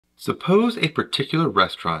Suppose a particular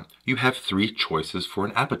restaurant, you have 3 choices for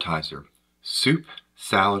an appetizer: soup,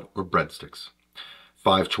 salad, or breadsticks.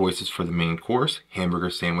 5 choices for the main course: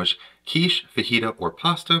 hamburger sandwich, quiche, fajita, or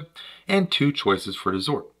pasta, and 2 choices for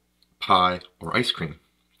dessert: pie or ice cream.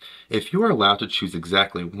 If you are allowed to choose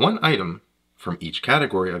exactly 1 item from each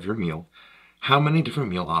category of your meal, how many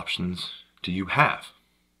different meal options do you have?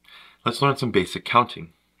 Let's learn some basic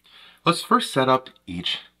counting. Let's first set up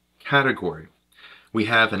each category. We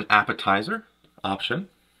have an appetizer option.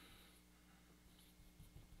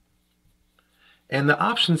 And the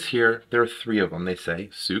options here, there are 3 of them. They say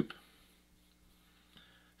soup,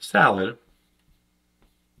 salad,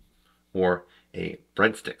 or a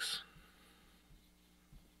breadsticks.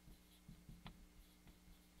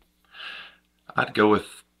 I'd go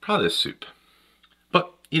with probably the soup.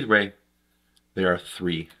 But either way, there are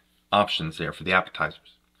 3 options there for the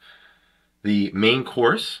appetizers. The main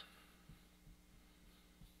course,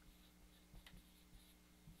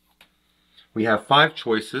 we have 5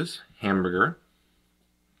 choices: hamburger,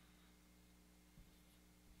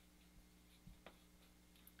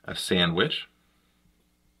 a sandwich,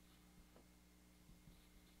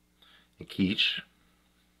 a quiche,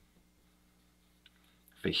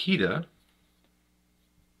 fajita,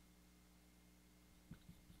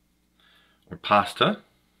 or pasta.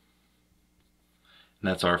 And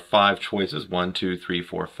that's our 5 choices: 1, 2, 3,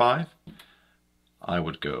 4, 5. I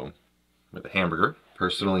would go with a hamburger,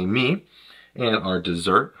 personally me. And our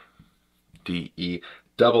dessert,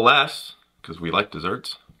 DESS, because we like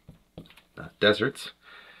desserts, not deserts.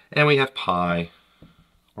 And we have pie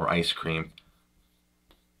or ice cream.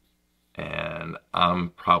 And I'm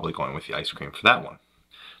probably going with the ice cream for that one.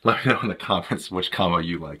 Let me know in the comments which combo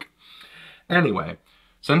you like. Anyway,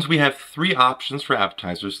 since we have 3 options for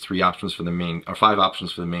appetizers, 3 options for the main, or 5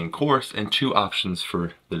 options for the main course, and 2 options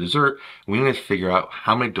for the dessert, we need to figure out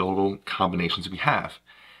how many total combinations we have.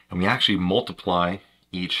 And we actually multiply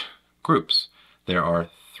each groups. There are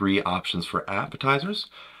 3 options for appetizers,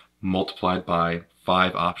 multiplied by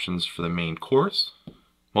 5 options for the main course,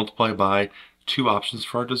 multiplied by 2 options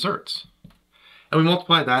for our desserts. And we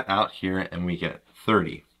multiply that out here and we get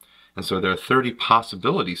 30. And so there are 30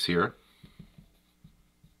 possibilities here.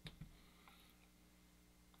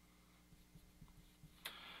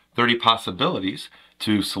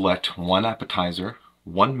 To select 1 appetizer,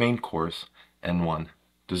 1 main course, and 1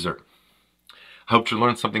 dessert. I hope you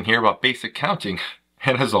learned something here about basic counting,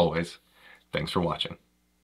 and as always, thanks for watching.